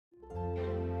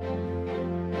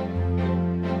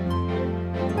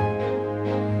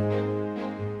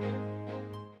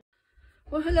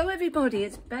Well, hello everybody,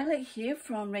 it's Bella here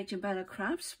from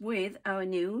RachandBellaCrafts with our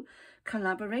new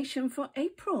collaboration for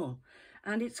April,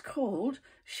 and it's called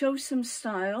Show Some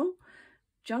Style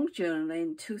Junk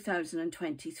Journaling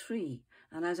 2023,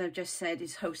 and as I've just said,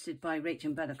 it's hosted by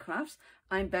RachandBellaCrafts.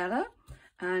 I'm Bella,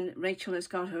 and Rachel has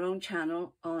got her own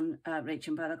channel on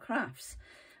RachandBellaCrafts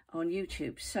on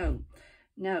YouTube. So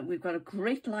now we've got a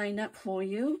great lineup for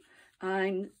you.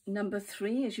 I'm number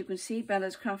 3, as you can see,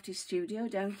 Bella's Crafty Studio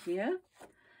down here.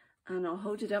 And I'll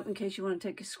hold it up in case you want to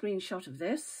take a screenshot of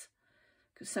this,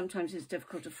 because sometimes it's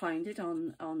difficult to find it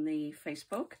on the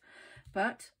Facebook.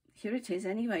 But here it is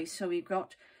anyway. So we've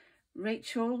got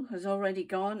Rachel has already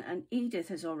gone and Edith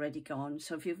has already gone.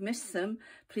 So if you've missed them,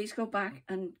 please go back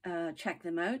and check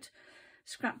them out.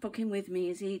 Scrapbooking with me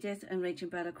is Edith and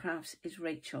RachandBellaCrafts is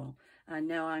Rachel. And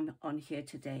now I'm on here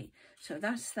today. So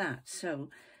that's that. So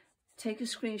take a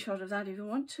screenshot of that if you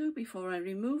want to before I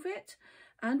remove it,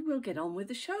 and we'll get on with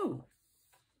the show.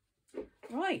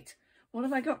 Right, what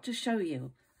have I got to show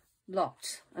you?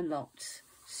 Lots and lots.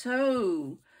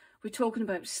 So we're talking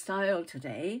about style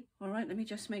today. All right, let me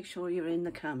just make sure you're in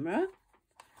the camera.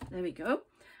 There we go.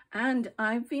 And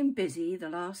I've been busy the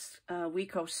last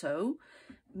week or so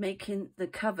making the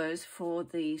covers for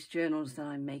these journals that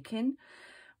I'm making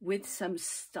with some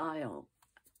style,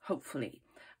 hopefully.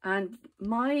 And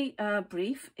my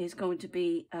brief is going to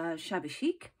be shabby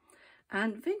chic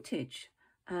and vintage.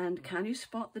 And can you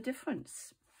spot the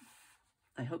difference?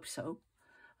 I hope so.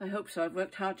 I hope so. I've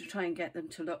worked hard to try and get them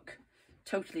to look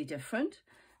totally different.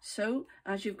 So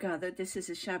as you've gathered, this is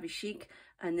a shabby chic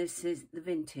and this is the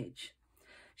vintage.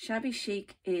 Shabby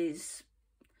chic is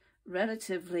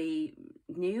relatively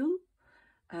new.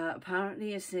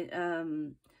 Apparently it's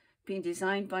been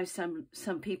designed by some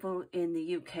people in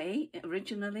the UK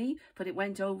originally, but it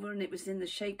went over and it was in the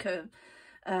Shaker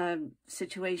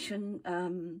situation.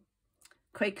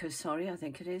 Quakers, sorry, I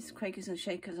think it is. Quakers and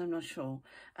Shakers, I'm not sure.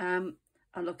 I'll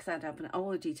look that up, and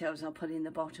all the details I'll put in the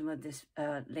bottom of this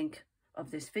link of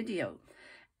this video.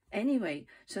 Anyway,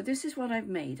 so this is what I've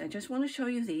made. I just want to show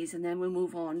you these, and then we'll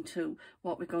move on to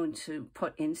what we're going to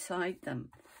put inside them.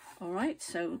 All right,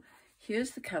 so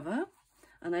here's the cover.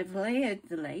 And I've layered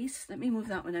the lace. Let me move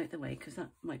that one out the way because that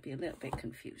might be a little bit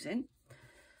confusing.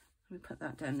 Let me put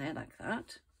that down there like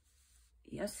that.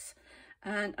 Yes.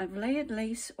 And I've layered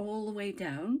lace all the way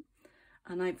down.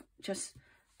 And I've just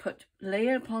put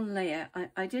layer upon layer.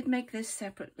 I did make this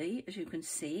separately, as you can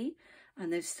see.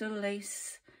 And there's still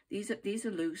lace. These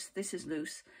are loose. This is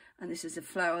loose. And this is a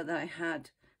flower that I had,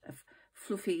 a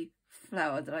fluffy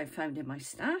flower that I found in my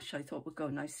stash. I thought would go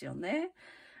nicely on there.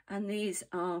 And these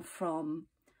are from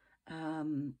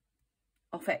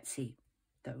off Etsy,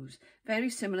 those. Very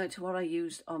similar to what I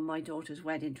used on my daughter's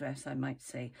wedding dress, I might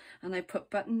say. And I put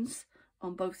buttons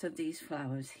on both of these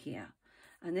flowers here.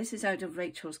 And this is out of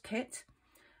Rachel's kit,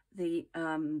 the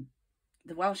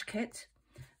Welsh kit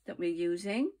that we're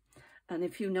using. And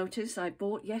if you notice, I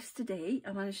bought yesterday,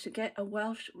 I managed to get a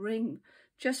Welsh ring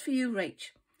just for you,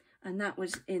 Rach. And that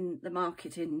was in the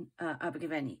market in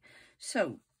Abergavenny.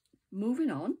 So, moving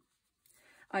on,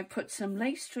 I put some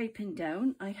lace draping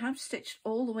down. I have stitched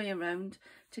all the way around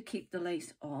to keep the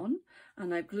lace on,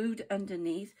 and I've glued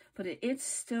underneath, but it is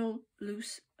still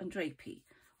loose and drapey.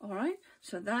 All right,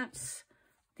 so that's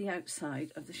the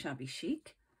outside of the shabby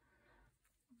chic.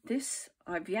 This,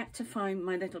 I've yet to find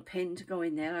my little pin to go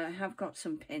in there. I have got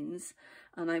some pins,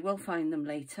 and I will find them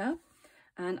later.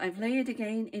 And I've layered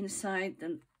again inside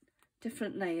the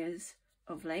different layers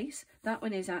of lace. That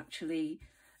one is actually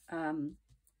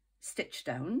stitched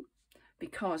down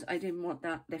because I didn't want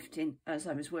that lifting as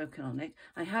I was working on it.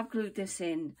 I have glued this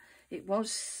in. It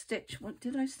was stitched. What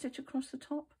did I stitch across the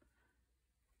top?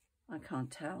 I can't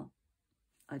tell.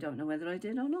 I don't know whether I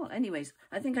did or not. Anyways,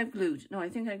 I think I've glued. No, I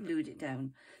think I glued it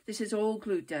down. This is all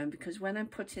glued down because when I'm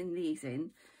putting these in,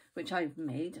 which I've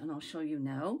made, and I'll show you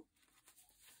now,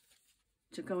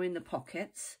 to go in the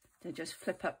pockets, they just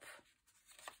flip up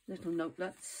little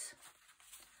notelets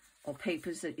or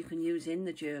papers that you can use in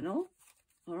the journal.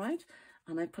 All right,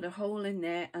 and I put a hole in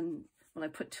there, and well, I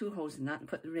put 2 holes in that and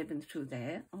put the ribbon through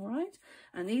there. All right,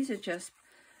 and these are just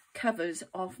covers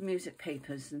of music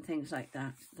papers and things like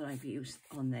that that I've used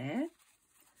on there,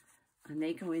 and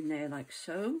they go in there like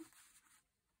so.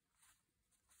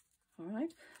 All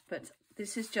right, but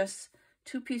this is just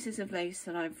 2 pieces of lace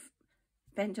that I've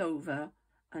bent over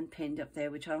and pinned up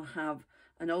there, which I'll have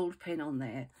an old pin on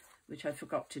there, which I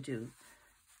forgot to do.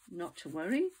 Not to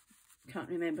worry, can't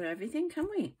remember everything, can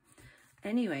we?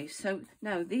 Anyway, so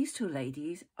now these 2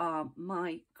 ladies are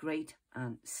my great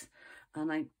aunts,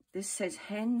 and this says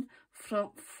hen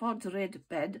fodred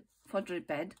bed,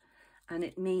 and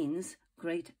it means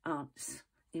great aunts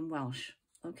in Welsh.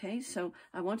 Okay, so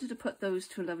I wanted to put those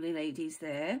two lovely ladies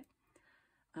there,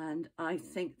 and I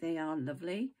think they are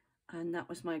lovely, and that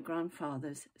was my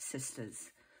grandfather's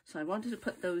sisters. So I wanted to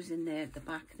put those in there at the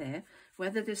back there.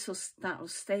 Whether that'll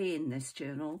stay in this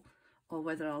journal or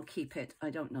whether I'll keep it, I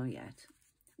don't know yet.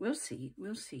 We'll see,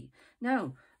 we'll see.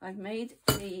 Now, I've made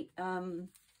the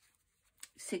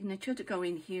signature to go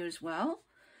in here as well.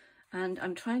 And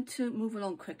I'm trying to move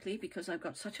along quickly because I've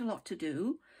got such a lot to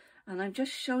do. And I'm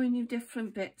just showing you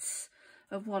different bits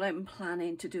of what I'm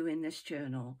planning to do in this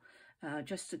journal.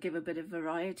 Just to give a bit of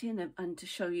variety and to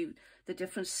show you the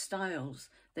different styles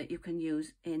that you can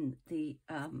use in the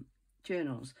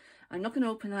journals. I'm not going to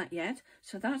open that yet.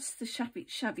 So that's the Shabby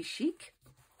Chic.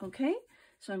 Okay,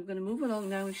 so I'm going to move along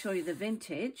now and show you the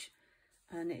vintage.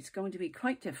 And it's going to be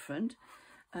quite different.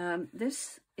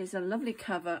 This is a lovely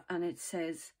cover, and it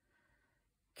says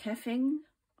Keffing,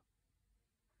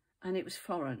 and it was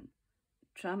foreign,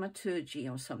 dramaturgy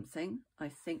or something, I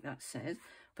think that says,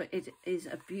 but it is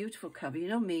a beautiful cover. You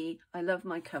know me, I love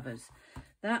my covers.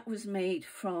 That was made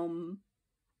from,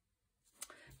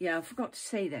 yeah, I forgot to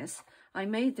say this. I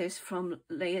made this from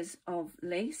layers of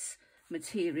lace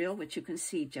material, which you can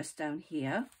see just down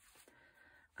here.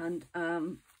 And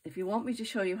if you want me to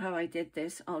show you how I did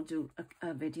this, I'll do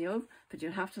a video, but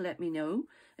you'll have to let me know.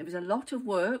 It was a lot of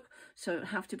work, so it'll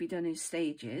have to be done in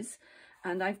stages.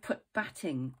 And I've put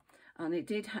batting, and it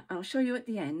did, I'll show you at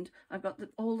the end. I've got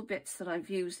all the bits that I've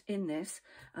used in this,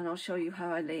 and I'll show you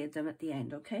how I layered them at the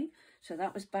end, okay? So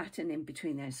that was batting in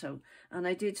between there. So, and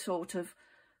I did sort of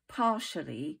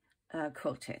partially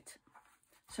quilt it.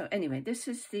 So anyway, this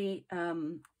is the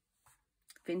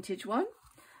vintage one.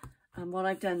 And what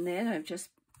I've done there, I've just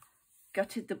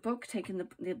gutted the book, taken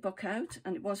the book out,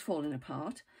 and it was falling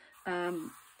apart.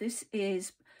 This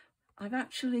is, I've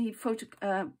actually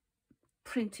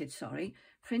printed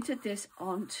this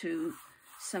onto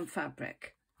some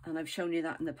fabric, and I've shown you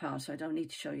that in the past, so I don't need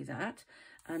to show you that.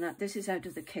 And this is out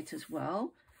of the kit as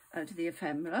well, out of the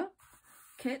ephemera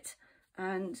kit.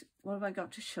 And what have I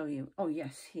got to show you? Oh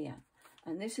yes, here.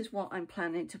 And this is what I'm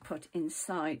planning to put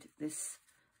inside this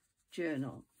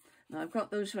journal. Now I've got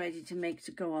those ready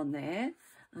to go on there,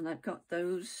 and I've got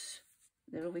those,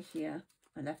 they're over here.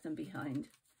 I left them behind.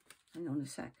 Hang on a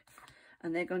sec.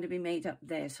 And they're going to be made up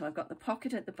there. So I've got the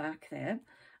pocket at the back there,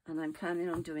 and I'm planning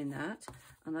on doing that.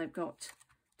 And I've got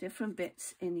different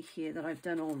bits in here that I've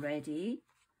done already.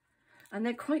 And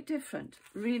they're quite different,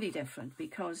 really different,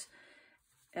 because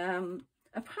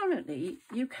apparently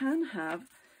you can have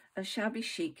a shabby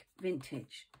chic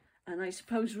vintage. And I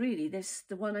suppose really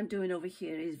the one I'm doing over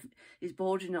here is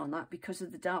bordering on that because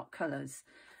of the dark colours.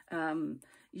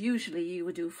 Usually you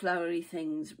would do flowery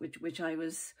things, which I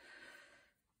was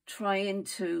trying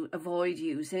to avoid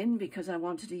using because I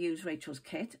wanted to use Rachel's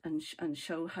kit and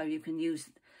show how you can use,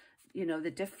 you know,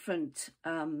 the different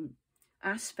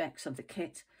aspects of the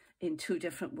kit in two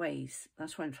different ways.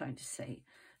 That's what I'm trying to say.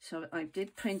 So I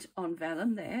did print on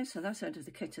vellum there, so that's out of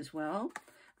the kit as well.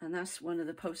 And that's one of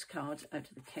the postcards out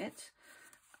of the kit.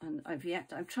 And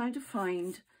I'm trying to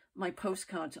find my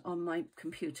postcards on my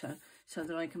computer so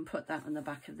that I can put that on the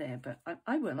back of there. But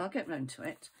I'll get round to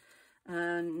it.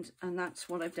 And that's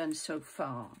what I've done so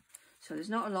far. So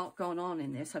there's not a lot going on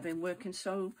in this. I've been working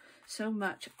so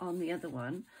much on the other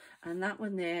one. And that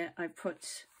one there, I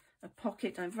put a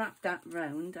pocket, I've wrapped that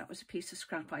round. That was a piece of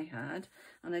scrap I had.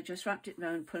 And I just wrapped it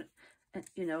round, put,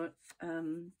 you know,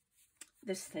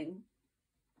 this thing,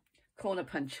 corner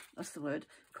punch, that's the word,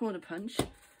 corner punch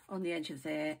on the edge of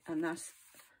there, and that's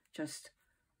just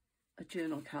a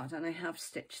journal card, and I have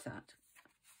stitched that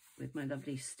with my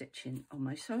lovely stitching on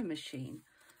my sewing machine.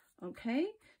 Okay,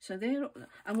 so there,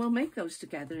 and we'll make those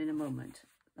together in a moment.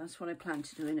 That's what I plan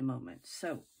to do in a moment.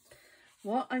 So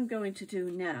what I'm going to do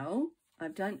now,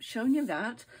 I've shown you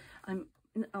that.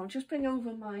 I'll just bring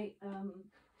over my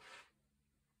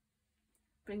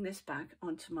bring this back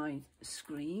onto my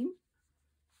screen.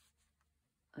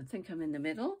 I think I'm in the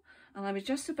middle, and I was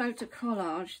just about to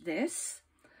collage this,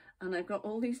 and I've got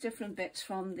all these different bits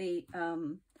from the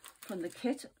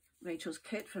kit, Rachel's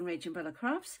kit from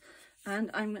RachandBellaCrafts,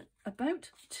 and I'm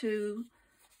about to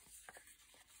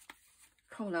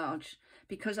collage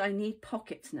because I need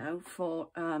pockets now for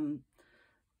the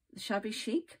Shabby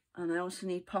Chic, and I also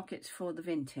need pockets for the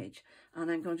vintage,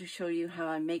 and I'm going to show you how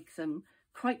I make them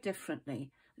quite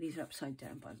differently. These are upside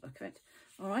down by the look of it.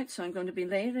 All right, so I'm going to be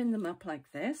layering them up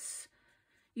like this.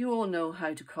 You all know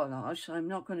how to collage, so I'm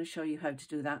not going to show you how to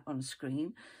do that on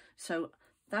screen. So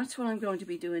that's what I'm going to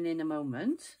be doing in a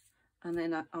moment. And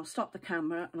then I'll stop the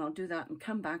camera and I'll do that and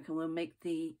come back and we'll make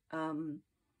the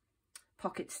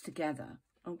pockets together.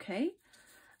 Okay,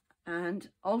 And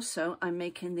also I'm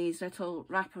making these little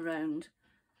wraparound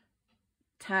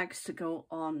tags to go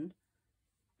on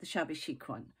the Shabby Chic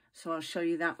one. So I'll show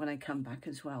you that when I come back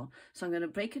as well. So I'm going to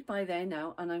break it by there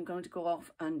now, and I'm going to go off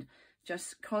and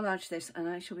just collage this, and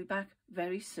I shall be back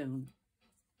very soon.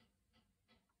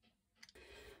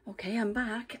 Okay, I'm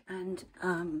back, and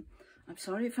I'm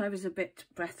sorry if I was a bit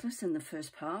breathless in the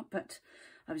first part, but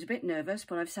I was a bit nervous,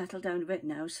 but I've settled down a bit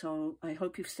now, so I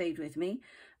hope you've stayed with me.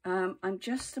 I'm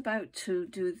just about to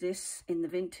do this in the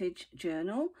vintage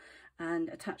journal and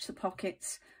attach the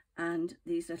pockets and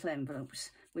these little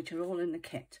envelopes, which are all in the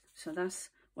kit. So that's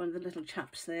one of the little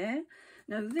chaps there.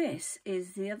 Now this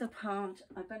is the other part.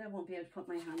 I bet I won't be able to put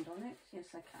my hand on it. Yes,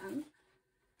 I can.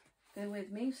 Bear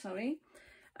with me, sorry.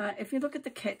 If you look at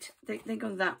the kit, they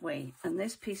go that way, and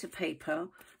this piece of paper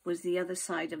was the other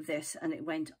side of this, and it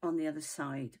went on the other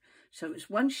side. So it was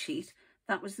one sheet.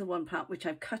 That was the one part which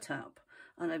I've cut up,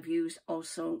 and I've used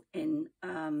also in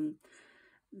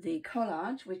the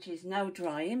collage, which is now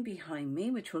drying behind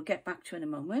me, which we'll get back to in a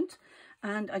moment.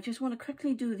 And I just want to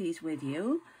quickly do these with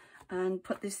you and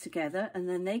put this together, and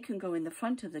then they can go in the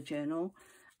front of the journal.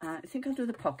 I think I'll do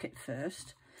the pocket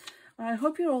first. I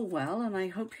hope you're all well, and I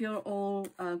hope you're all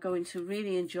going to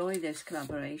really enjoy this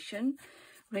collaboration.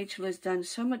 Rachel has done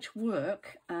so much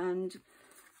work, and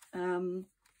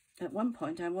at one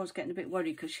point I was getting a bit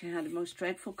worried because she had a most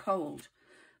dreadful cold,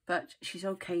 but she's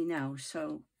okay now.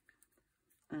 So,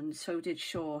 and so did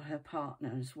Shaw, her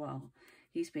partner, as well.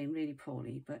 He's been really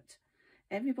poorly, but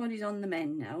everybody's on the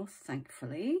mend now,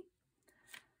 thankfully.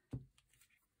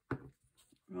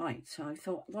 Right, so I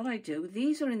thought what I do,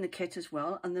 these are in the kit as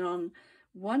well, and they're on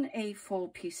one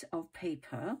A4 piece of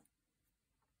paper.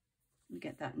 Let me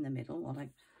get that in the middle while let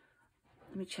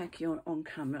me check you're on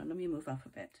camera. Let me move up a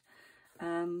bit.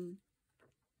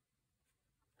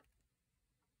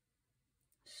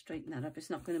 Straighten that up. It's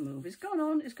not going to move. It's gone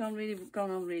on. It's gone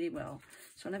on really well.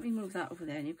 So let me move that over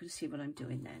there, and you can see what I'm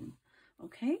doing then.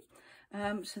 Okay.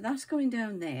 So that's going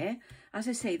down there. As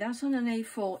I say, that's on an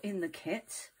A4 in the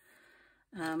kit.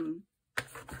 And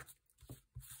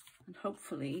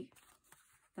hopefully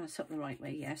that's up the right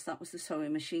way. Yes, that was the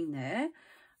sewing machine there.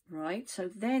 Right, so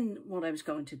then what I was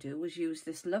going to do was use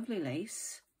this lovely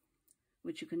lace,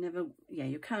 which you can never, yeah,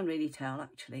 you can really tell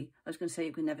actually. I was going to say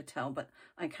you can never tell, but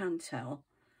I can tell.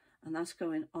 And that's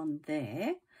going on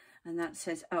there, and that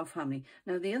says Our Family.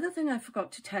 Now the other thing I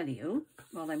forgot to tell you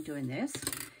while I'm doing this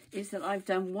is that I've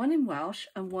done one in Welsh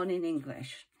and one in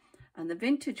English. And the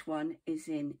vintage one is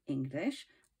in English,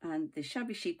 and the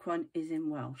Shabby Chic one is in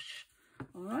Welsh.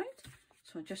 All right,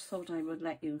 so I just thought I would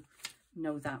let you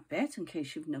know that bit in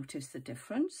case you've noticed the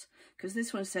difference, because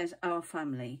this one says Our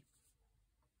Family.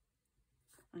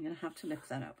 I'm going to have to lift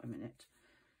that up a minute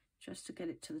just to get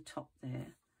it to the top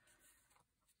there.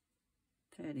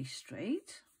 Fairly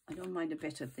straight. I don't mind a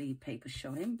bit of the paper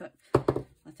showing, but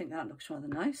I think that looks rather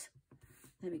nice.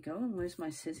 There we go. And where's my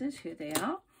scissors? Here they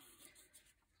are.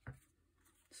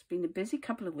 It's been a busy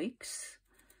couple of weeks.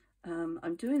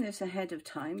 I'm doing this ahead of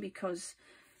time because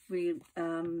we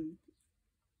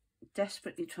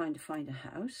desperately trying to find a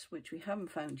house, which we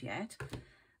haven't found yet.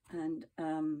 And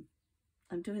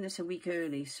I'm doing this a week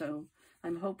early, so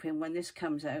I'm hoping when this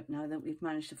comes out now that we've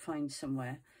managed to find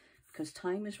somewhere, because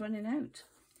time is running out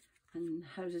and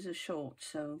houses are short.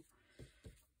 So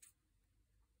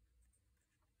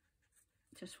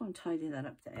just want to tidy that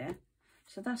up there.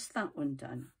 So that's that one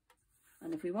done.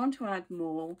 And if we want to add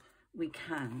more, we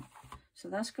can. So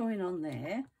that's going on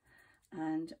there.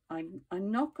 And I'm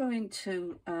not going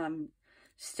to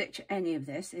stitch any of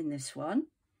this in this one,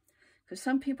 because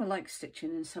some people like stitching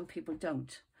and some people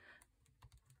don't.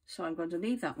 So I'm going to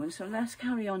leave that one. So let's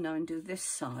carry on now and do this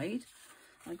side.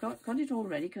 I've got it all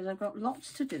ready because I've got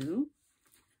lots to do.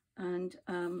 And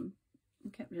I'll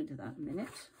get rid of that in a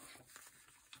minute.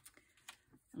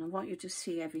 And I want you to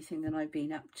see everything that I've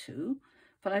been up to.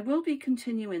 But I will be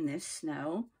continuing this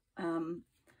now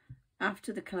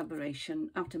after the collaboration,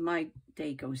 after my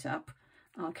day goes up.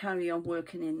 I'll carry on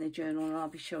working in the journal, and I'll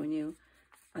be showing you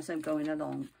as I'm going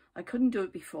along. I couldn't do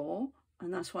it before,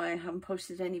 and that's why I haven't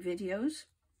posted any videos,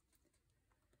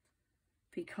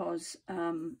 because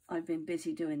I've been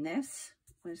busy doing this.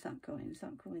 Where's that going? Is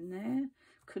that going there?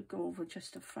 Could go over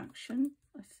just a fraction,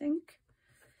 I think.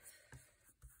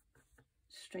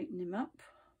 Straighten him up.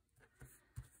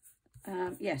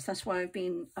 Yes, that's why I've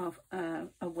been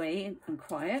away and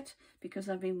quiet, because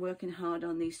I've been working hard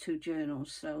on these two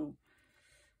journals. So,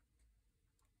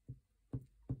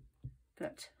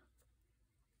 but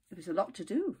it was a lot to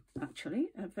do, actually,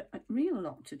 a real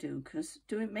lot to do, because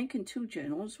making two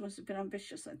journals was a bit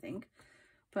ambitious, I think.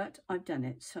 but I've done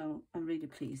it, so I'm really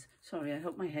pleased. Sorry, I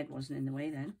hope my head wasn't in the way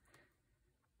then.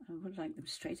 I would like them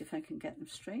straight if I can get them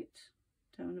straight.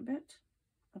 Down a bit,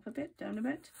 up a bit, down a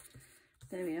bit.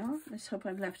 There we are. Let's hope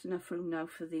I've left enough room now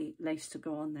for the lace to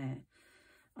go on there.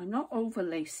 I'm not over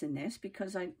lacing this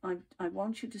because I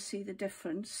want you to see the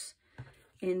difference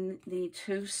in the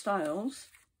two styles.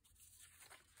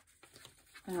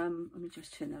 Let me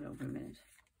just turn that over a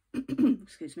minute.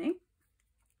 Excuse me.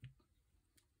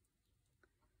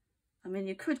 I mean,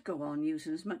 you could go on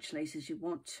using as much lace as you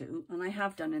want to, and I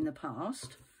have done in the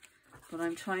past, but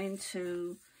I'm trying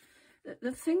to...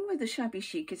 The thing with the Shabby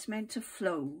Chic, it's meant to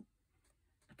flow,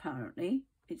 apparently.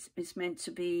 It's meant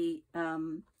to be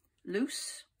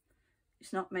loose.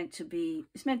 It's not meant to be...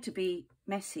 It's meant to be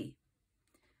messy,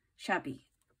 shabby,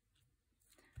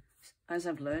 as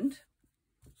I've learned.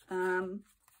 I'm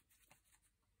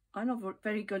not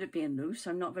very good at being loose.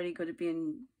 I'm not very good at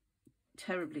being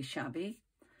terribly shabby.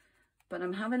 But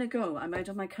I'm having a go. I'm out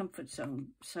of my comfort zone.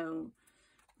 So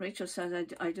Rachel says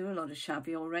I do a lot of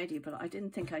shabby already, but I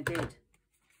didn't think I did.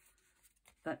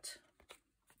 But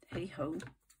hey ho.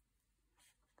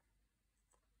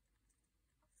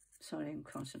 Sorry, I'm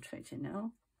concentrating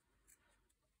now.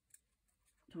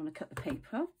 Don't want to cut the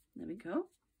paper. There we go.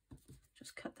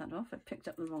 Just cut that off. I picked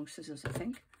up the wrong scissors, I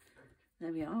think.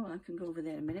 There we are. I can go over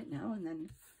there a minute now, and then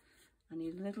I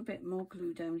need a little bit more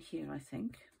glue down here, I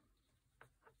think.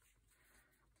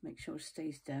 Make sure it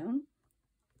stays down.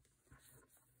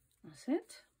 That's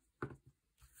it.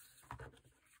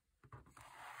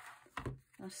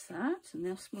 That's that. And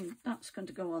that's going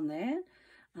to go on there.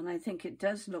 And I think it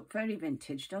does look very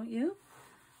vintage, don't you?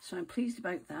 So I'm pleased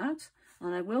about that.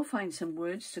 And I will find some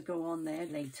words to go on there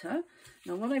later.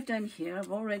 Now what I've done here,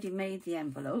 I've already made the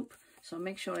envelope. So I'll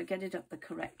make sure I get it up the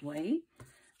correct way.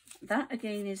 That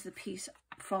again is the piece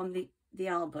from the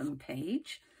album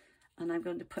page. And I'm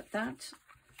going to put that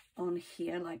on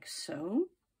here like so.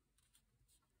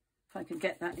 If I can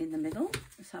get that in the middle,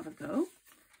 let's have a go.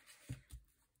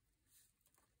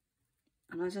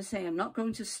 And as I say, I'm not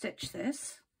going to stitch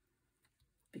this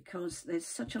because there's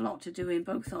such a lot to do in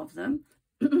both of them.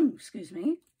 Excuse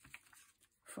me,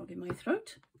 frog in my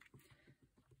throat.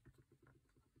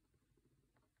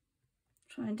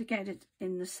 Trying to get it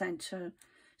in the center.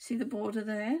 See the border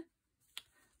there?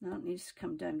 Now it needs to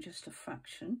come down just a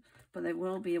fraction, but there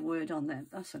will be a word on there.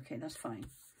 That's okay, that's fine.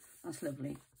 That's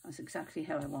lovely. That's exactly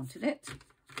how I wanted it.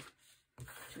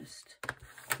 Just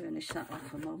burnish that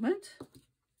off a moment. I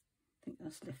think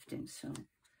that's lifting, so.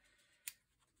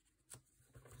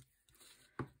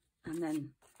 And then,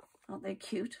 aren't they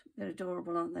cute? They're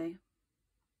adorable, aren't they?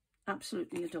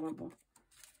 Absolutely adorable.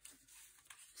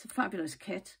 It's a fabulous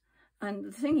kit. And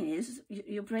the thing is,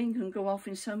 your brain can go off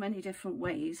in so many different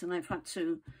ways, and I've had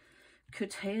to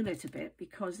curtail it a bit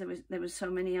because there was so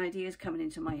many ideas coming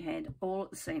into my head all at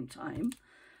the same time,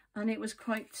 and it was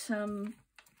quite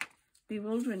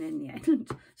bewildering in the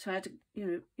end. So I had to,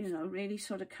 you know, really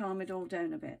sort of calm it all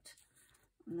down a bit.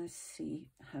 And let's see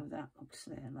how that looks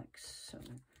there, like so.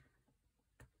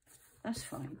 That's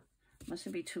fine.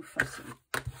 Mustn't be too fussy.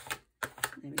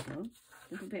 There we go.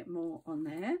 A little bit more on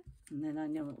there, and then I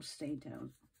know it will stay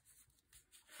down.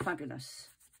 Fabulous.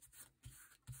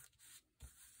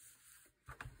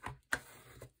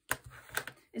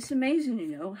 It's amazing, you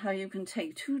know, how you can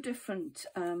take two different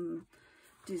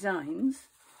designs,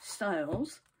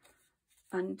 styles,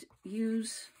 and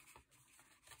use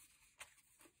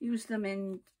them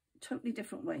in totally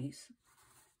different ways.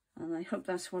 And I hope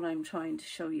that's what I'm trying to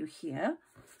show you here.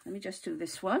 Let me just do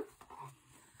this one.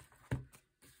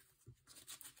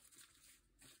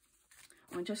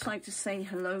 I'd just like to say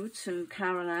hello to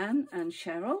Carol Ann and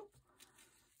Cheryl,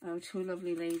 our two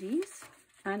lovely ladies,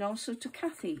 and also to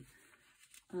Kathy.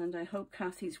 And I hope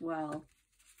Kathy's well.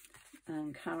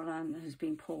 And Carol Ann has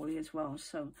been poorly as well.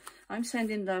 So I'm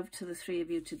sending love to the three of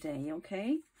you today,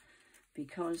 okay?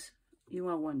 Because you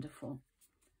are wonderful.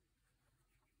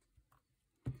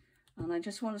 And I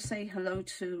just want to say hello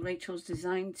to Rachel's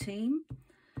design team,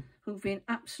 who've been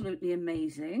absolutely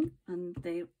amazing, and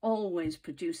they're always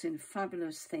producing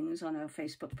fabulous things on our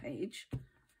Facebook page.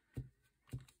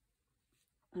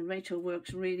 And Rachel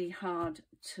works really hard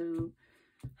to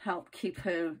help keep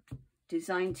her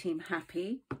design team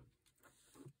happy.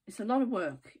 It's a lot of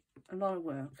work,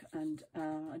 and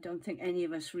I don't think any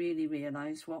of us really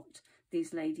realise what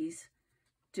these ladies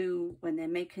do when they're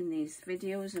making these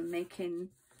videos and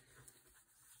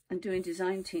doing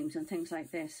design teams and things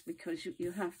like this, because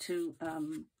you have to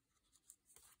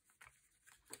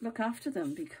look after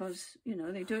them, because, you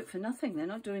know, they do it for nothing. They're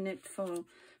not doing it for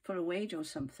a wage or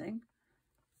something.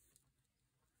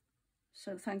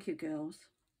 So thank you, girls.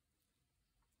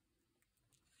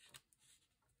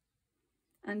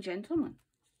 and gentlemen,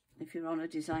 if you're on a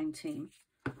design team.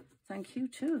 Thank you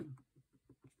too.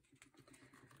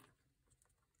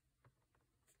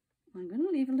 I'm going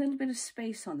to leave a little bit of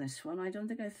space on this one. I don't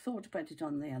think I thought about it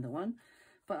on the other one,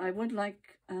 but I would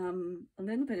like a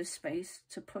little bit of space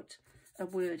to put a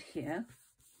word here.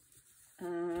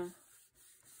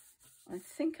 I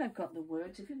think I've got the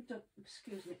words. If you don't,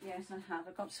 excuse me, yes, I have.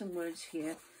 I've got some words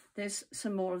here. There's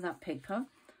some more of that paper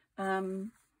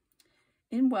in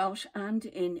Welsh and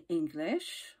in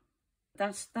English.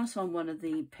 That's on one of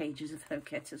the pages of her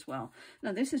kit as well.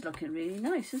 Now, this is looking really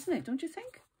nice, isn't it? Don't you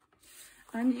think?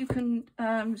 And you can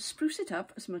spruce it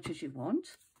up as much as you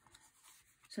want.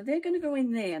 So they're going to go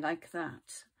in there like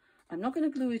that. I'm not going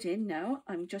to glue it in now.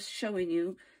 I'm just showing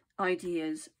you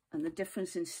ideas and the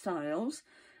difference in styles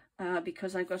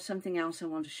because I've got something else I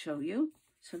want to show you.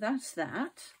 So that's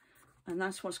that. And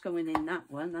that's what's going in that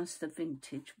one. That's the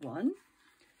vintage one.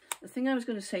 The thing I was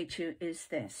going to say to you is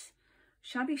this.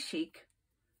 Shabby Chic,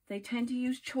 they tend to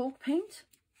use chalk paint,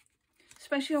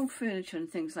 especially on furniture and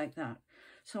things like that.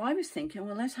 So I was thinking,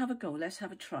 well, let's have a go. Let's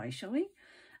have a try, shall we?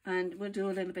 And we'll do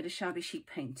a little bit of Shabby Chic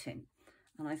painting.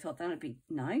 And I thought that would be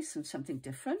nice and something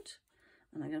different.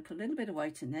 And I'm going to put a little bit of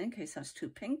white in there in case that's too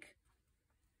pink.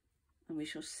 And we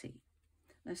shall see.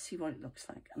 Let's see what it looks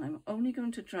like. And I'm only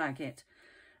going to drag it,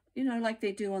 you know, like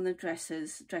they do on the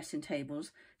dressing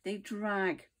tables. They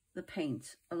drag the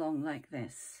paint along like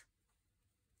this.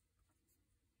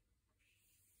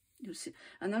 You'll see.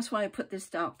 And that's why I put this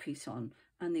dark piece on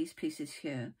and these pieces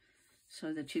here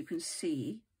so that you can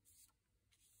see.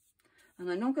 And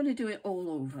I'm not going to do it all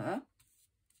over.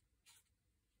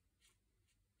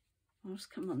 I'll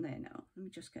just come on there now. Let me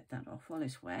just get that off while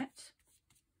it's wet.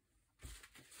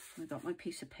 I've got my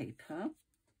piece of paper.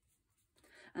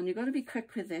 And you've got to be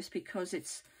quick with this because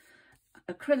it's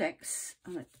acrylics.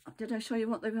 Did I show you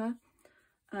what they were?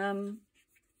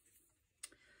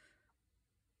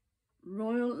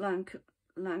 Royal oh,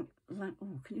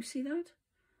 can you see that?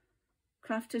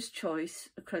 Crafter's Choice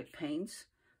acrylic paints.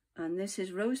 And this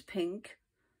is Rose Pink,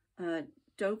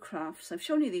 Dough Crafts. I've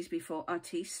shown you these before,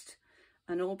 Artiste,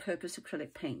 and all-purpose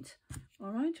acrylic paint.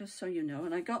 All right, just so you know.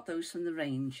 And I got those from the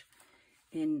range.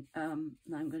 Now I'm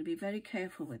going to be very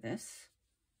careful with this.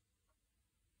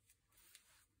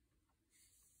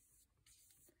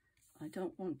 I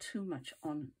don't want too much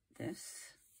on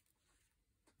this.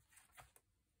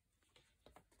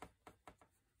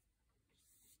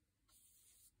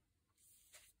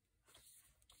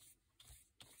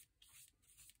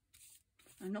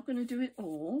 I'm not going to do it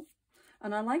all.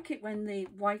 And I like it when the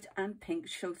white and pink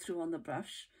show through on the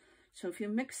brush. So if you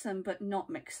mix them but not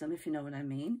mix them, if you know what I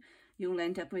mean, you'll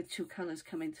end up with two colours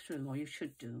coming through, or you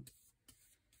should do.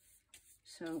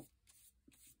 So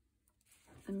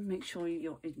let me make sure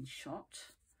you're in shot.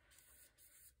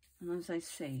 And as I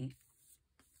say,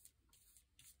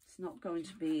 it's not going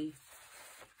to be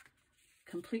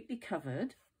completely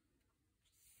covered.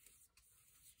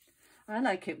 I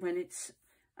like it when it's,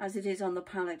 as it is on the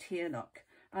palette here, look.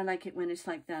 I like it when it's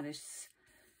like that. It's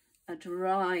a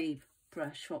dry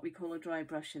brush, what we call a dry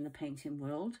brush in the painting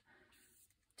world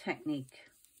technique.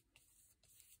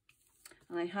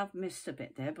 And I have missed a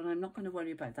bit there, but I'm not going to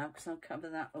worry about that because I'll cover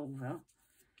that over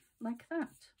like that.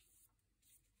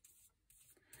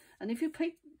 And if you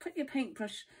put your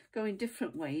paintbrush going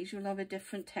different ways, you'll have a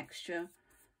different texture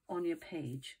on your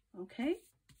page, okay?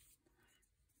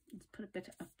 Let's put a bit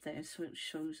up there so it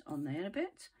shows on there a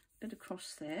bit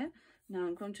across there. Now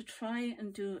I'm going to try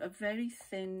and do a very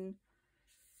thin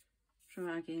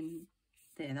drag in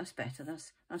there. That's better.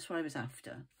 That's what I was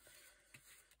after.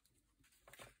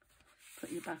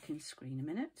 Put your back in screen a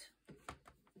minute.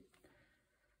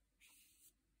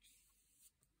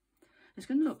 It's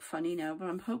going to look funny now, but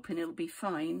I'm hoping it'll be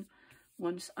fine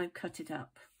once I've cut it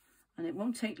up. And it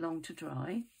won't take long to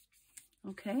dry.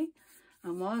 Okay?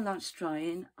 And while that's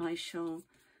drying, I shall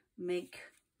make,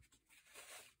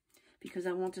 because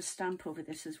I want to stamp over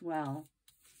this as well.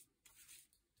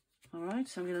 All right,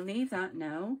 so I'm going to leave that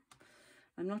now.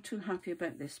 I'm not too happy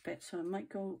about this bit, so I might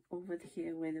go over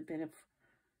here with a bit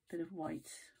of white.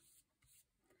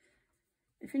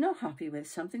 If you're not happy with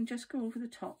something, just go over the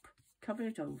top, cover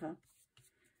it over.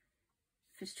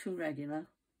 If it's too regular.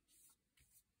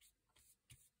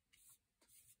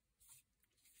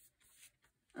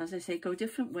 As I say, go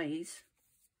different ways.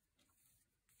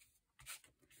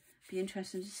 Be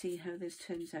interested to see how this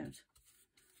turns out.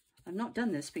 I've not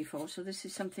done this before, so this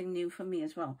is something new for me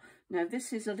as well. Now,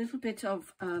 this is a little bit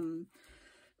of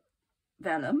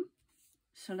vellum.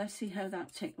 So let's see how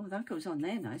that takes. Oh, that goes on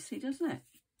there nicely, doesn't it?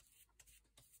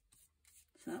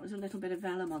 So that was a little bit of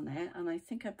vellum on there, and I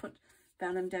think I put a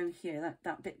vellum down here.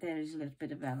 That bit there is a little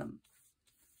bit of vellum.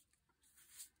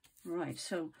 Right,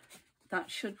 so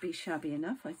that should be shabby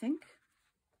enough, I think.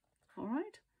 All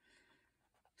right.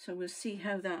 So we'll see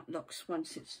how that looks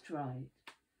once it's dried.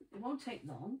 It won't take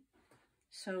long.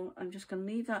 So I'm just going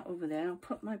to leave that over there. I'll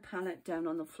put my palette down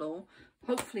on the floor.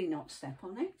 Hopefully not step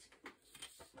on it.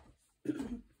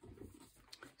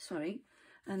 Sorry.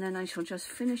 And then I shall just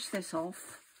finish this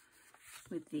off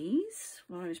with these,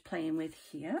 what I was playing with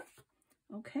here.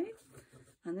 Okay.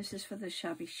 And this is for the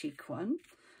Shabby Chic one.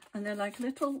 And they're like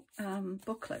little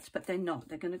booklets, but they're not.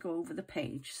 They're going to go over the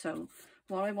page. So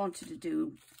what I wanted to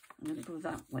do, I'm going to go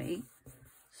that way.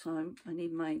 So I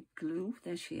need my glue.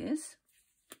 There she is.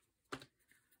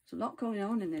 There's a lot going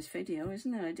on in this video,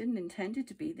 isn't there? I didn't intend it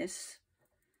to be this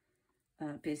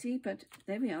busy, but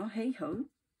there we are. Hey ho.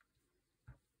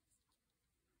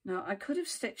 Now, I could have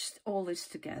stitched all this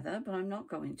together, but I'm not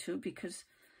going to because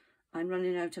I'm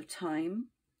running out of time.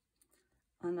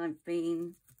 And I've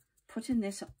been putting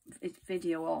this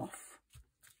video off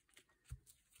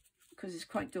because it's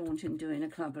quite daunting doing a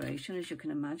collaboration, as you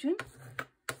can imagine.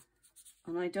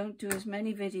 And I don't do as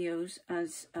many videos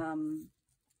as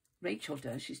Rachel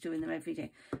does. She's doing them every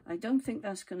day. I don't think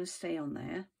that's going to stay on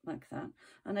there like that.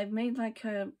 And I've made like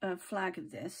a flag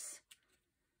of this.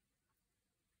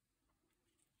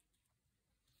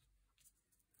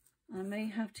 I may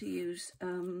have to use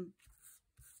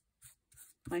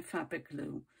my fabric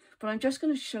glue, but I'm just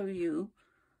going to show you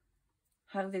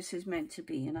how this is meant to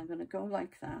be, and I'm going to go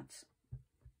like that.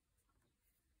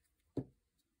 I'm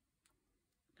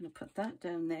going to put that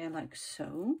down there like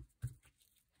so.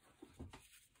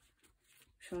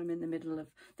 So I'm in the middle of,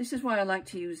 this is why I like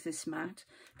to use this mat,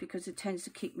 because it tends to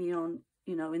keep me on,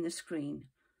 you know, in the screen.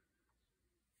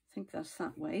 I think that's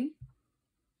that way.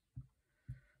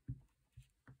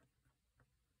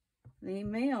 They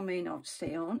may or may not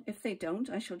stay on. If they don't,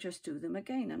 I shall just do them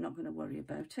again. I'm not going to worry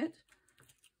about it.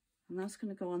 And that's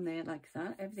going to go on there like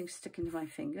that. Everything's sticking to my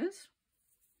fingers.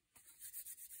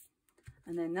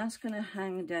 And then that's going to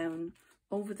hang down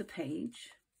over the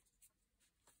page.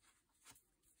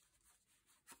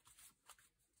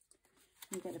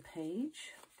 And get a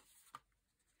page.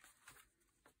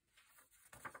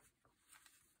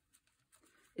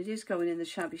 It is going in the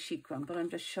Shabby Chic one, but I'm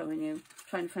just showing you,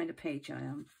 trying to find a page I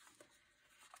am.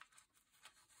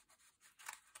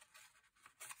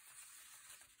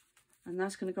 And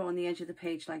that's going to go on the edge of the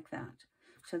page like that.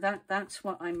 So that's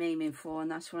what I'm aiming for, and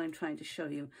that's what I'm trying to show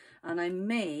you. And I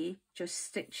may just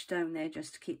stitch down there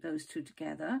just to keep those two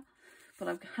together, but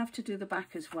I have to do the back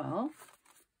as well.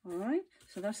 All right,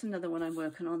 so that's another one I'm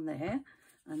working on there.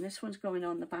 And this one's going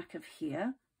on the back of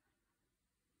here.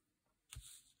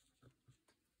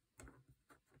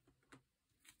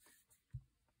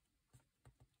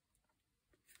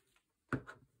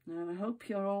 Now, I hope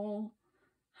you're all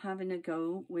having a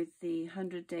go with the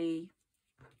 100-day.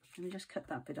 Let me just cut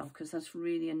that bit off because that's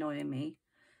really annoying me.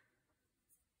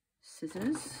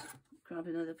 Scissors. Grab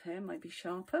another pair, might be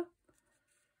sharper.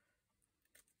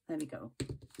 There we go.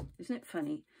 Isn't it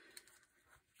funny?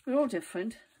 We're all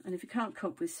different, and if you can't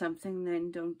cope with something,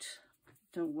 then don't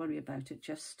worry about it.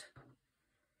 Just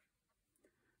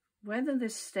whether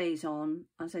this stays on,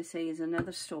 as I say, is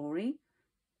another story.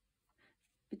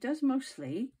 It does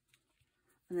mostly.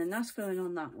 And then that's going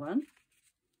on that one.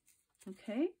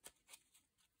 Okay.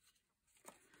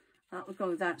 That will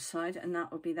go that side, and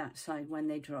that will be that side when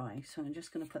they dry. So I'm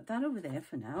just going to put that over there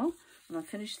for now. And I'll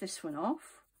finish this one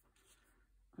off.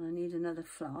 And I need another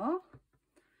flower.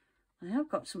 I have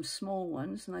got some small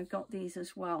ones, and I've got these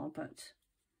as well, but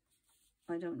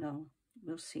I don't know.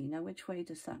 We'll see. Now, which way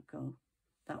does that go?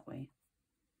 That way.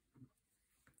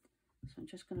 So I'm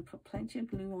just going to put plenty of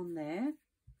glue on there.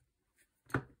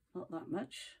 Not that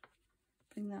much.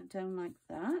 Bring that down like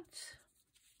that.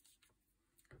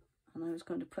 And I was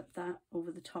going to put that over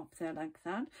the top there like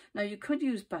that. Now you could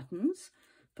use buttons,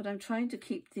 but I'm trying to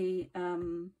keep the,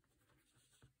 I'm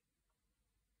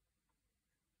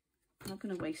not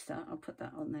going to waste that. I'll put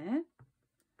that on there.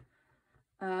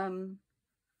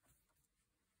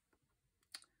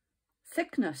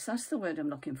 Thickness, that's the word I'm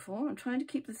looking for. I'm trying to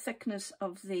keep the thickness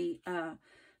of the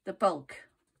bulk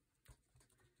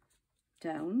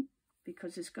down,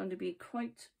 because it's going to be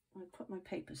quite, I put my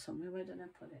paper somewhere. Where did I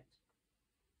put it?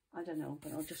 I don't know,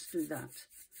 but I'll just do that.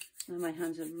 Now my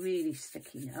hands are really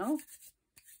sticky now.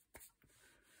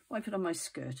 Wipe it on my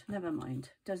skirt. Never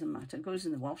mind. Doesn't matter. It goes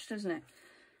in the wash, doesn't it?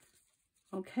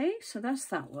 Okay, so that's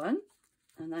that one.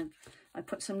 And then I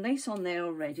put some lace on there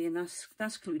already, and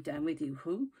that's glued down with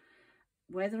Yoo-hoo.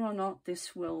 Whether or not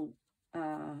this will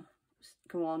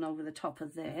go on over the top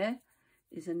of there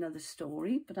is another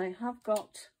story, but I have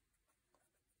got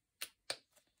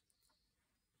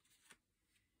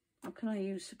What can I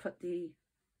use to put the,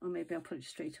 or maybe I'll put it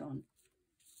straight on.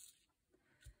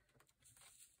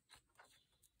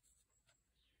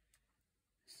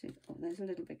 See, oh, there's a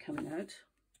little bit coming out.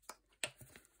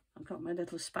 I've got my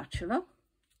little spatula.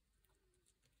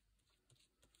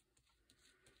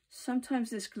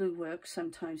 Sometimes this glue works,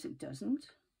 sometimes it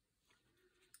doesn't.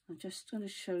 I'm just going to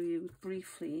show you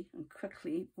briefly and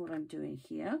quickly what I'm doing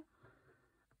here.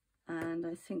 And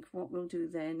I think what we'll do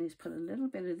then is put a little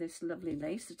bit of this lovely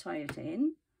lace to tie it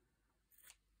in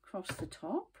across the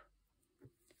top.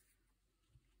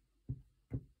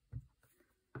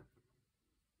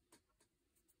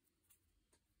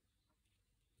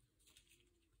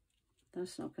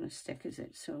 That's not going to stick, is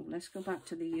it? So let's go back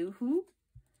to the yoo-hoo.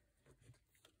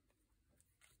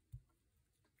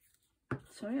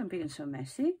 Sorry, I'm being so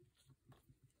messy.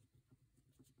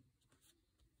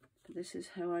 But this is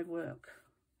how I work.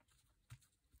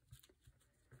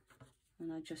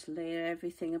 And I just layer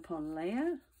everything upon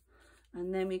layer.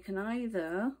 And then we can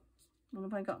either, what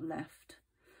have I got left?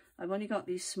 I've only got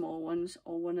these small ones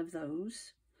or one of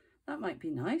those. That might be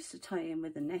nice to tie in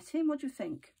with the netting. What do you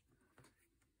think?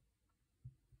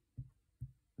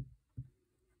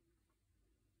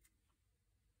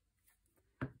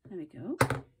 There we go.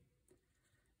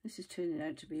 This is turning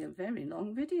out to be a very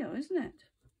long video, isn't it?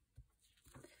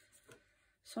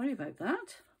 Sorry about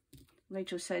that.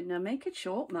 Rachel said, now make it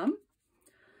short, Mum.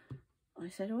 I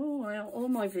said, oh, well, all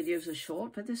my videos are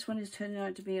short, but this one is turning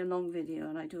out to be a long video,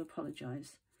 and I do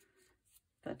apologise.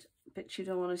 But bits you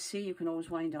don't want to see, you can always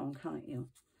wind on, can't you?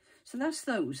 So that's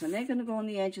those, and they're going to go on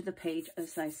the edge of the page,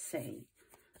 as I say.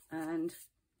 And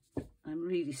I'm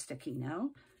really sticky now,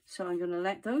 so I'm going to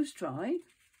let those dry,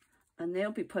 and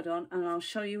they'll be put on, and I'll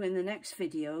show you in the next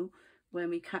video when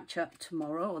we catch up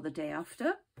tomorrow or the day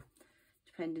after,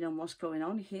 depending on what's going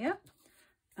on here.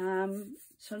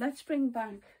 So let's bring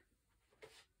back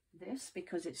this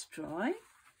because it's dry.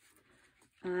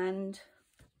 And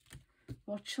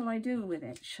what shall I do with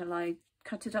it? Shall I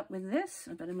cut it up with this?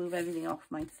 I better move everything off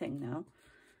my thing now.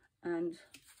 And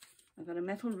I've got a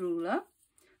metal ruler.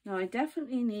 Now I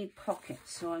definitely need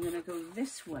pockets, so I'm going to go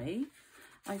this way.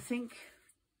 I think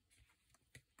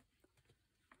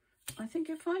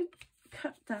if I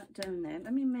cut that down there,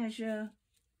 let me measure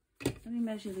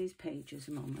these pages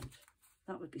a moment.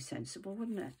 That would be sensible,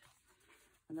 wouldn't it?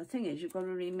 And the thing is, you've got to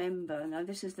remember, now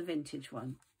this is the vintage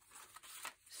one.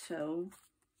 So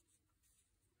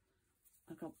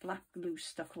I've got black glue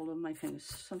stuck all over my fingers,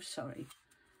 so sorry.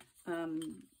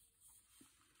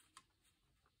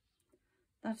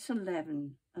 That's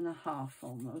 11 and a half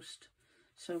almost.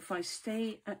 So if I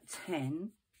stay at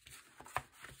 10,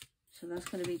 so that's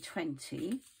going to be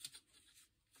 20.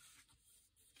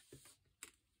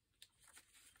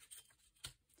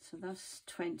 So that's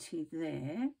 20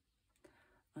 there.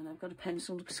 And I've got a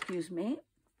pencil, excuse me.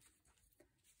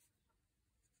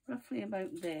 Roughly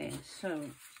about there. So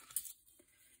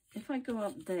if I go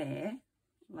up there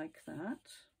like that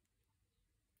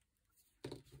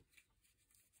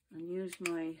and use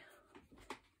my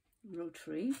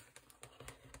rotary,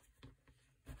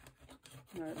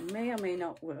 now it may or may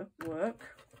not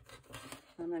work,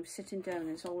 and I'm sitting down.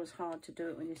 It's always hard to do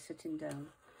it when you're sitting down.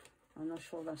 I'm not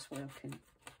sure that's working.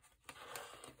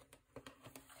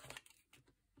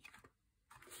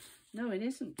 No, it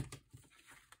isn't.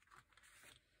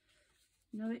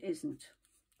 No, it isn't.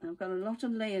 I've got a lot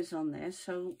of layers on there,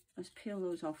 so let's peel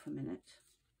those off a minute.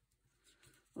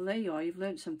 Well, there you are. You've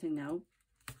learned something now.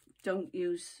 Don't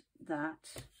use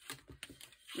that.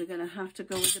 We're going to have to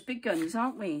go with the big guns,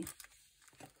 aren't we?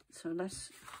 So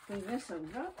let's bring this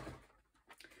over,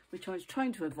 which I was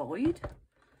trying to avoid.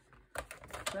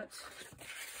 But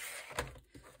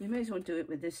we may as well do it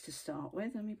with this to start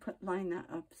with. Let me line that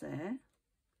up there.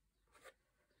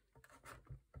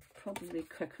 Probably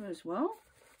quicker as well.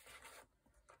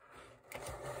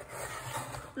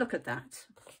 Look at that.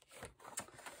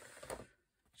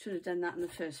 Should have done that in the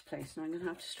first place. Now I'm going to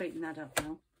have to straighten that up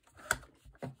now.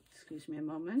 Excuse me a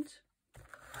moment.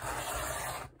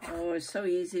 Oh, it's so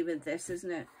easy with this,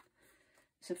 isn't it?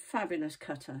 It's a fabulous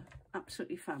cutter.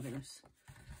 Absolutely fabulous.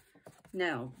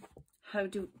 Now, how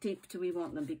deep do we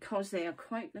want them? Because they are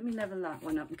quite... Let me level that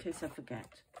one up in case I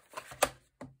forget.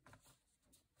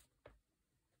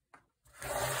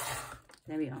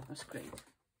 There we are, that's great.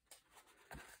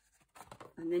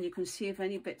 And then you can see if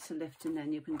any bits are lifting,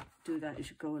 then you can do that as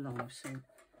you go along. So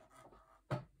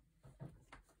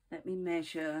let me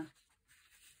measure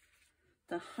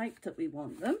the height that we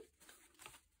want them,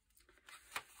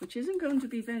 which isn't going to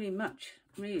be very much,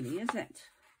 really, is it?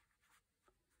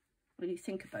 When you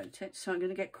think about it. So I'm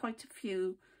going to get quite a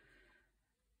few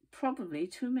probably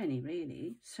too many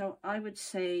really. So I would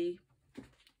say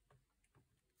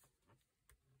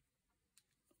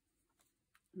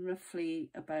roughly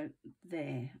about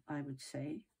there, I would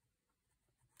say.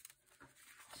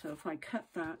 So if I cut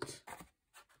that,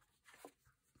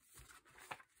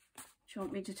 do you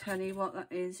want me to tell you what that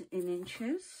is in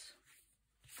inches?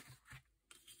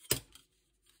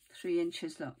 3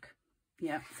 inches, look.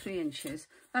 Yeah, 3 inches.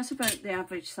 That's about the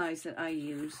average size that I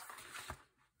use.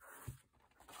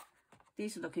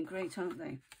 These are looking great, aren't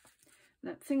they?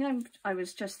 The thing I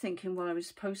was just thinking what I was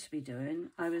supposed to be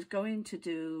doing, I was going to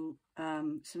do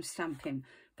some stamping,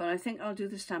 but I think I'll do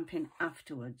the stamping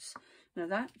afterwards. Now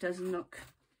that doesn't look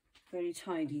very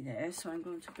tidy there, so I'm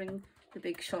going to bring the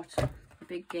big shot, the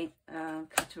big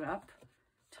cutter up,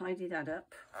 tidy that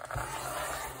up.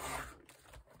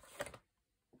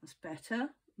 That's better,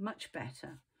 much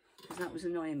better, because that was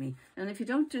annoying me. And if you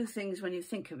don't do things when you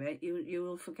think of it, you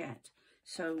will forget.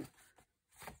 So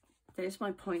there's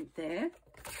my point there.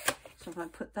 So if I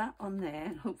put that on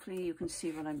there, hopefully you can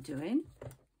see what I'm doing.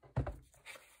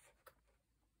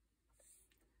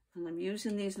 And I'm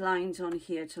using these lines on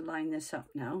here to line this up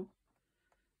now.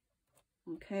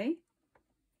 Okay.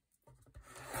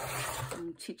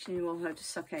 I'm teaching you all how to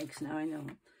suck eggs now, I know.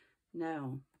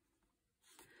 Now,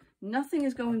 nothing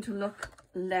is going to look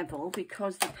level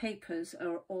because the papers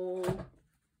are all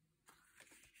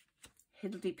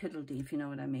hiddledy-piddledy, if you know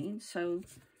what I mean. So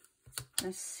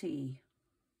let's see.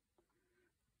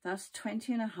 That's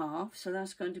 20.5, so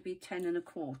that's going to be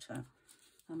 10.25.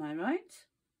 Am I right?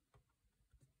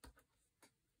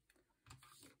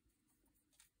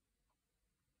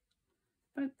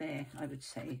 About there, I would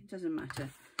say. It doesn't matter.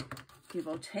 Give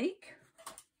or take.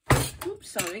 Oops,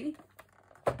 sorry.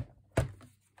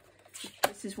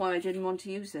 This is why I didn't want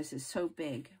to use this. It's so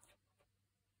big.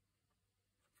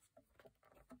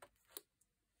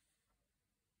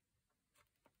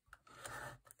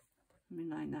 Let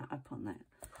me line that up on that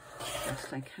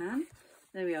best I can.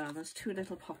 There we are. There's 2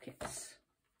 little pockets.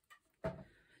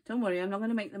 Don't worry, I'm not going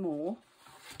to make them all.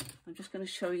 I'm just going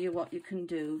to show you what you can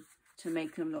do to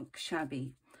make them look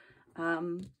shabby.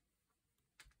 My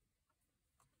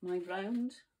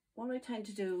round, what I tend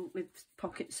to do with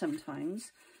pockets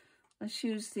sometimes, let's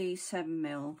use the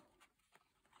 7mm.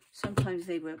 Sometimes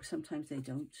they work, sometimes they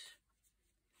don't.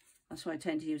 That's why I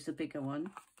tend to use the bigger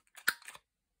one.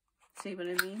 See what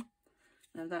I mean?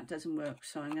 Now that doesn't work,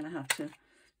 so I'm going to have to,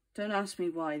 don't ask me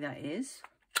why that is.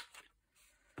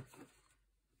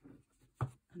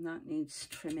 And that needs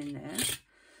trimming there.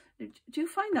 Do you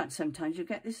find that sometimes you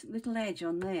get this little edge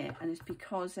on there and it's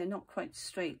because they're not quite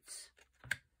straight?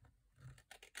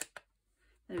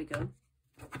 There we go.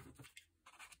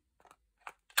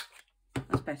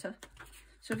 That's better.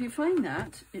 So if you find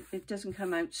that it doesn't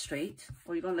come out straight,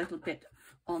 or you've got a little bit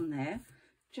on there,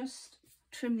 just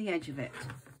trim the edge of it.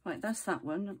 Right, that's that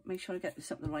one. Make sure I get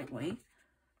this up the right way.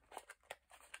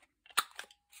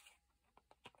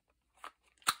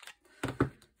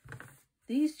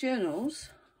 These journals,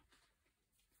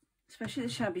 especially the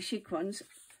Shabby Chic ones,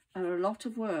 are a lot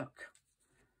of work.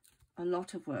 A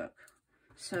lot of work.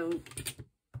 So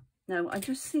now I've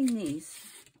just seen these.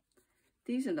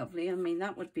 These are lovely. I mean,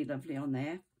 that would be lovely on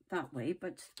there that way,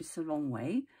 but it's the wrong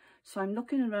way. So I'm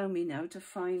looking around me now to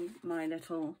find my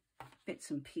little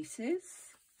bits and pieces.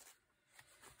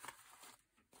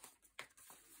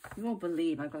 You won't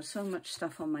believe I've got so much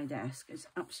stuff on my desk. It's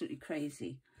absolutely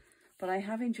crazy. But I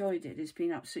have enjoyed it. It's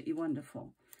been absolutely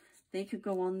wonderful. They could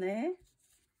go on there.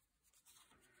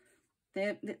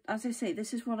 As I say,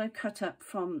 this is what I cut up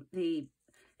from the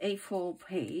A4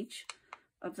 page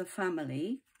of the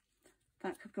family.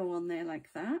 That could go on there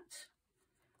like that.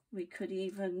 We could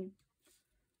even,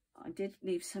 I did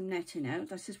leave some netting out.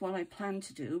 This is what I plan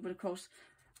to do, but of course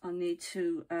I'll need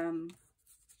to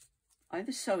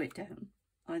either sew it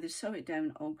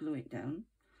down or glue it down.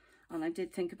 And I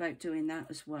did think about doing that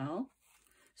as well.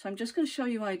 So I'm just going to show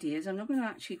you ideas. I'm not going to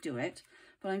actually do it,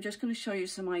 but I'm just going to show you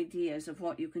some ideas of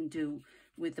what you can do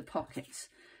with the pockets.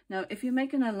 Now, if you're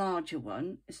making a larger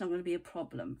one, it's not going to be a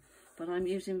problem, but I'm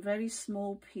using very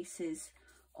small pieces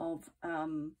of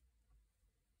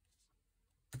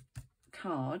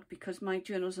card because my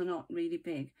journals are not really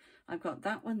big. I've got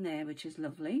that one there, which is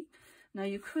lovely. Now,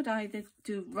 you could either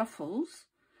do ruffles,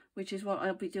 which is what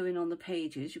I'll be doing on the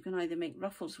pages. You can either make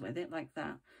ruffles with it like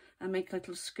that and make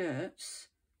little skirts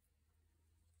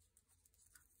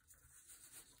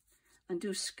and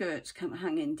do skirts come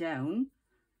hanging down.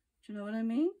 Do you know what I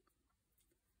mean?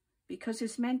 Because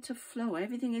it's meant to flow.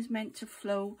 Everything is meant to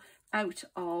flow out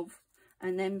of,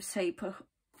 and then say,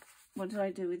 what did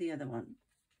I do with the other one?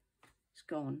 It's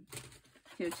gone.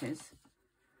 Here it is.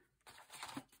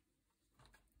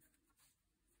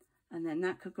 and then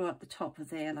that could go up the top of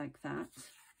there like that.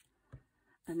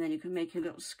 And then you can make a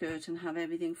little skirt and have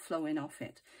everything flowing off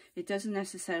it. It doesn't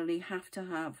necessarily have to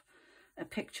have a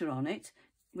picture on it.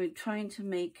 We're trying to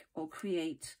make or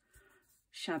create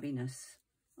shabbiness.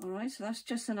 All right, so that's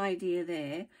just an idea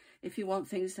there. If you want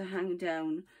things to hang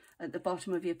down at the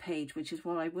bottom of your page, which is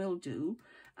what I will do,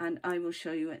 and I will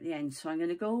show you at the end. So I'm going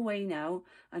to go away now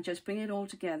and just bring it all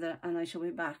together, and I shall be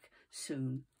back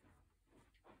soon.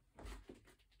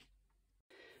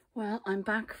 Well, I'm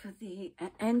back for the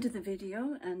end of the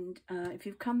video, and if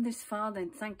you've come this far, then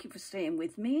thank you for staying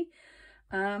with me.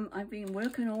 I've been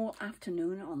working all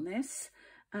afternoon on this,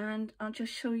 and I'll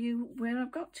just show you where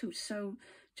I've got to. So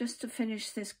just to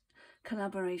finish this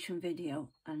collaboration video,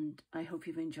 and I hope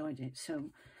you've enjoyed it. So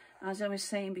as I was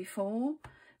saying before,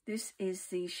 this is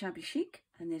the Shabby Chic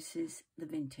and this is the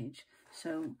Vintage.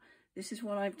 So this is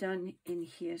what I've done in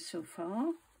here so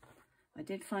far. I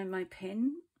did find my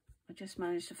pin. I just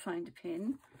managed to find a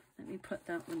pin. Let me put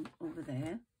that one over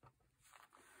there.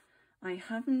 I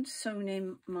haven't sewn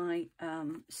in my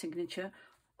signature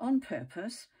on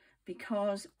purpose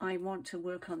because I want to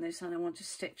work on this and I want to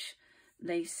stitch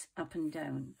lace up and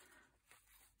down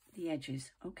the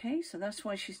edges. Okay, so that's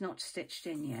why she's not stitched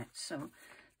in yet. So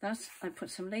that's, I put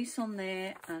some lace on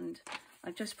there, and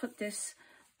I just put this,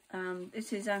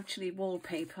 this is actually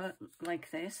wallpaper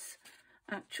like this.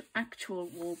 Actual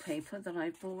wallpaper that I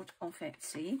bought off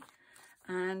Etsy,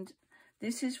 and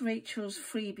this is Rachel's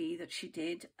freebie that she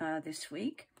did this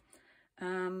week,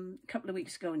 a couple of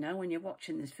weeks ago now when you're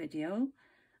watching this video,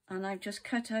 and I've just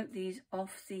cut out these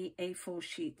off the A4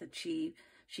 sheet that she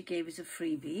gave as a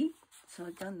freebie. So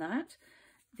I've done that.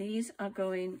 These are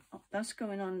going, that's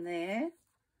going on there.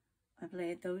 I've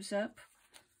laid those up.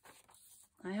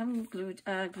 I haven't glued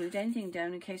anything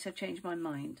down in case I change my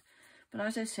mind. But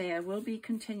as I say, I will be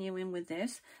continuing with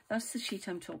this. That's the sheet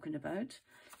I'm talking about.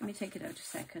 Let me take it out a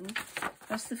second.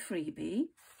 That's the freebie,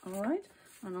 all right?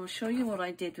 And I'll show you what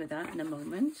I did with that in a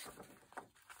moment.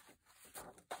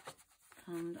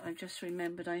 And I've just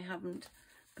remembered I haven't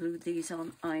glued these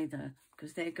on either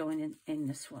because they're going in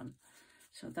this one.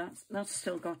 So that's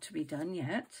still got to be done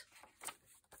yet.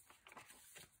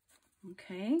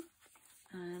 Okay,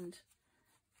 and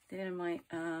there are my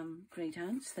great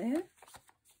aunts there.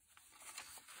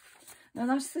 Now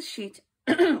that's the sheet,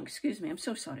 excuse me, I'm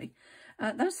so sorry.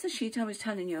 That's the sheet I was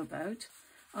telling you about.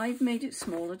 I've made it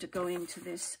smaller to go into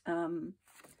this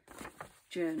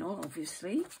journal,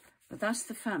 obviously, but that's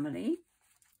the family,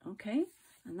 okay?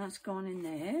 And that's gone in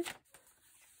there.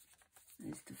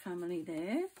 There's the family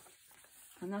there.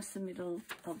 And that's the middle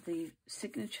of the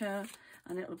signature,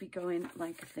 and it'll be going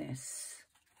like this.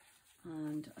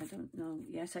 And I don't know,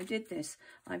 yes, I did this.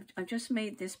 I've just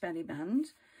made this belly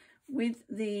band with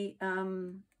the, I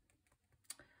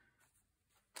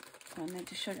meant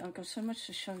to show you, I've got so much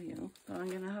to show you, but I'm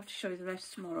going to have to show you the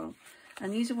rest tomorrow.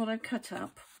 And these are what I've cut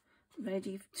up,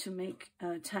 ready to make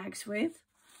tags with.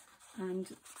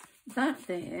 And that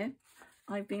there,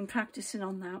 I've been practicing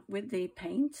on that with the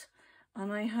paint.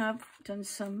 And I have done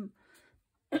some,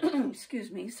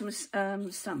 excuse me, some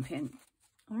stamping,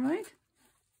 all right?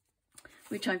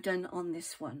 Which I've done on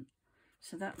this one.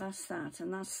 So that's that,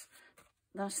 and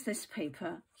that's this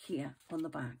paper here on the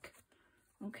back.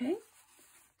 Okay,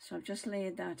 so I've just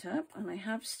laid that up, and I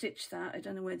have stitched that. I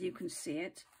don't know whether you can see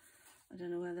it. I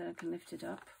don't know whether I can lift it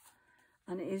up.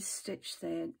 And it is stitched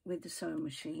there with the sewing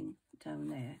machine down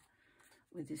there,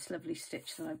 with this lovely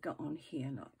stitch that I've got on here,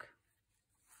 look.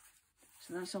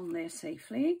 So that's on there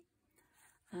safely.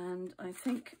 And I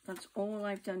think that's all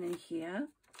I've done in here.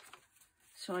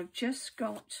 So I've just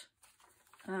got,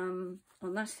 oh,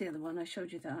 that's the other one, I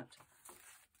showed you that.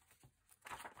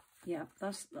 Yeah,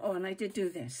 that's, oh, and I did do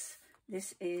this.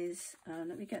 This is,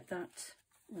 let me get that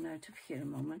one out of here a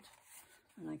moment,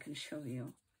 and I can show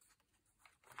you.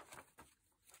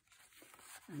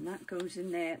 And that goes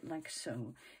in there like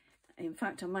so. In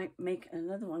fact, I might make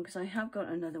another one, because I have got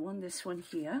another one, this one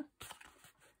here.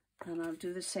 And I'll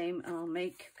do the same, and I'll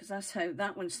make, because that's how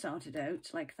that one started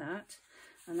out, like that.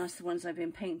 And that's the ones I've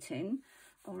been painting,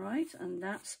 all right? And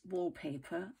that's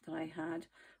wallpaper that I had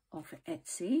off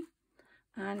Etsy.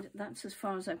 And that's as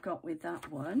far as I've got with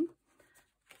that one.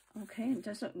 Okay, it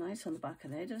does look nice on the back of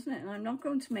there, doesn't it? And I'm not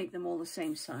going to make them all the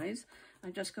same size.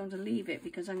 I'm just going to leave it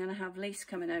because I'm going to have lace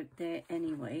coming out there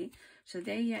anyway. So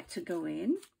they're yet to go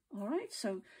in, all right?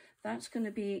 So that's going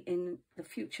to be in the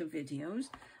future videos.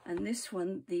 And this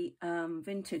one, the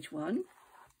vintage one,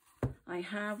 I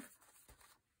have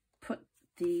put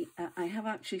the, I have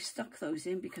actually stuck those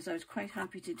in because I was quite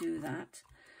happy to do that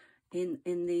in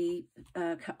the,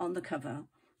 on the cover.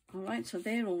 All right, so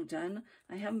they're all done.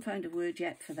 I haven't found a word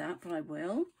yet for that, but I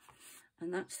will.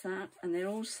 And that's that. And they're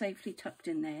all safely tucked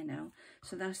in there now.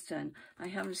 So that's done. I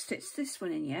haven't stitched this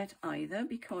one in yet either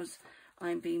because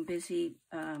I'm being busy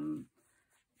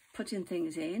putting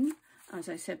things in, as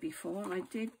I said before. And I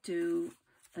did do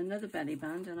another belly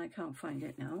band and I can't find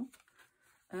it now.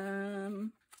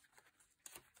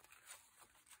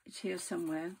 It's here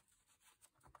somewhere.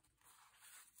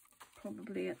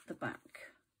 Probably at the back.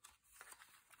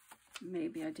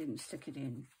 Maybe I didn't stick it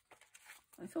in.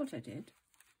 I thought I did.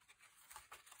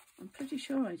 I'm pretty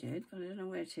sure I did, but I don't know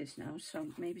where it is now. So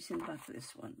maybe it's in the back of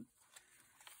this one.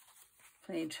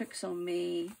 Playing tricks on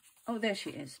me. Oh, there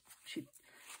she is. She'd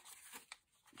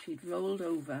rolled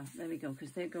over. There we go,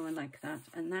 because they're going like that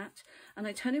and that. And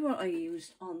I tell you what I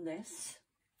used on this.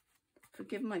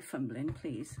 Forgive my fumbling,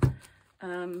 please.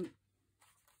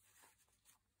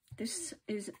 This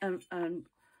is an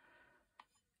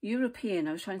European,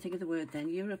 I was trying to think of the word then,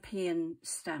 European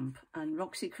stamp, and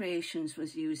Roxy Creations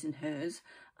was using hers,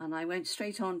 and I went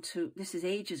straight on to, this is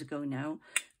ages ago now,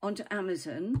 onto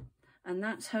Amazon, and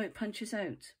that's how it punches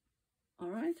out. All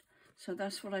right, so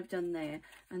that's what I've done there,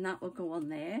 and that will go on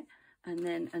there, and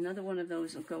then another one of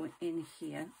those will go in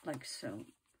here, like so.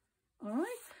 All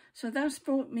right, so that's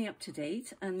brought me up to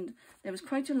date, and there was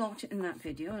quite a lot in that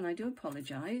video, and I do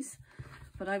apologise,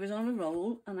 but I was on a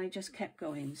roll, and I just kept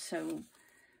going, so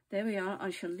there we are.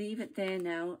 I shall leave it there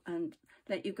now and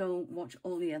let you go watch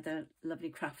all the other lovely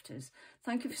crafters.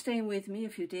 Thank you for staying with me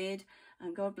if you did,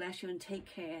 and God bless you and take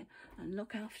care and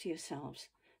look after yourselves.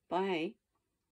 Bye.